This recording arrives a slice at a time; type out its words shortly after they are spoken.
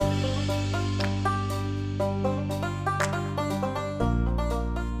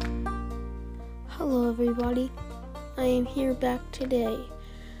everybody. I am here back today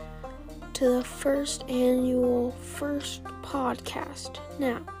to the first podcast.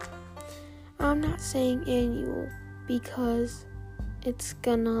 Now, I'm not saying annual because it's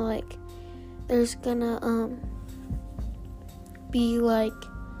gonna there's gonna be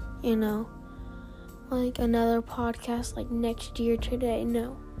another podcast next year today.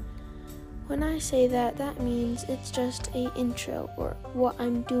 No. When I say that means it's just a intro or what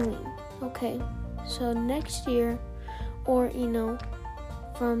I'm doing. Okay. So next year, or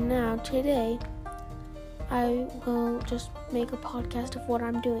from now, today, I will just make a podcast of what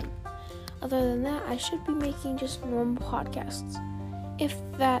I'm doing. Other than that, I should be making just normal podcasts. If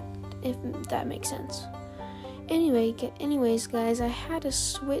that makes sense. Anyways, guys, I had to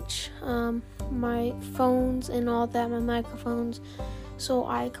switch my phones and all that, my microphones. So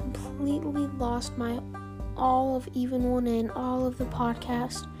I completely lost all of Even One In, all of the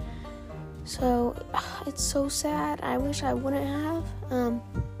podcast. So it's so sad. I wish I wouldn't have.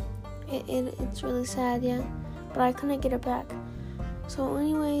 It's really sad, yeah. But I couldn't get it back. So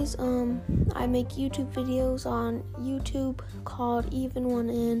anyways, I make YouTube videos on YouTube called Even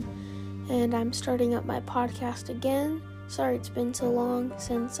One In, and I'm starting up my podcast again. Sorry it's been so long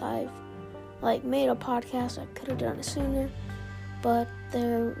since I've made a podcast. I could have done it sooner, but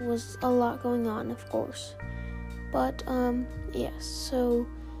there was a lot going on, of course. But yes, so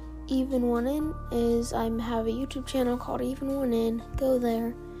Even One In is I have a YouTube channel called Even One In. Go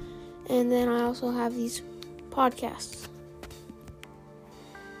there. And then I also have these podcasts.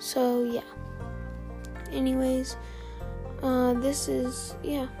 So yeah. Anyways, this is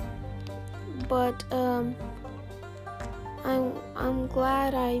But I'm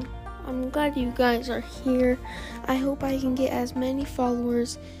glad you guys are here. I hope I can get as many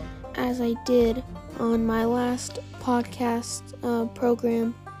followers as I did on my last podcast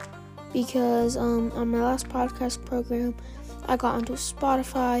program, because on my last podcast program I got onto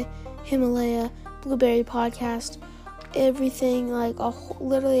Spotify, Himalaya, Blueberry Podcast, everything,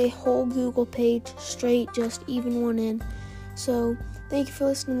 literally a whole Google page straight just Even One In. So thank you for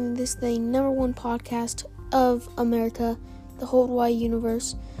listening to this thing, number one podcast of America, the whole wide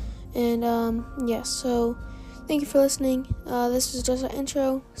universe. And yes, so thank you for listening. This is just an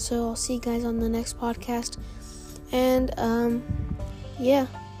intro, so I'll see you guys on the next podcast. And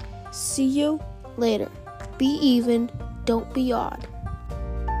see you later. Be even, don't be odd.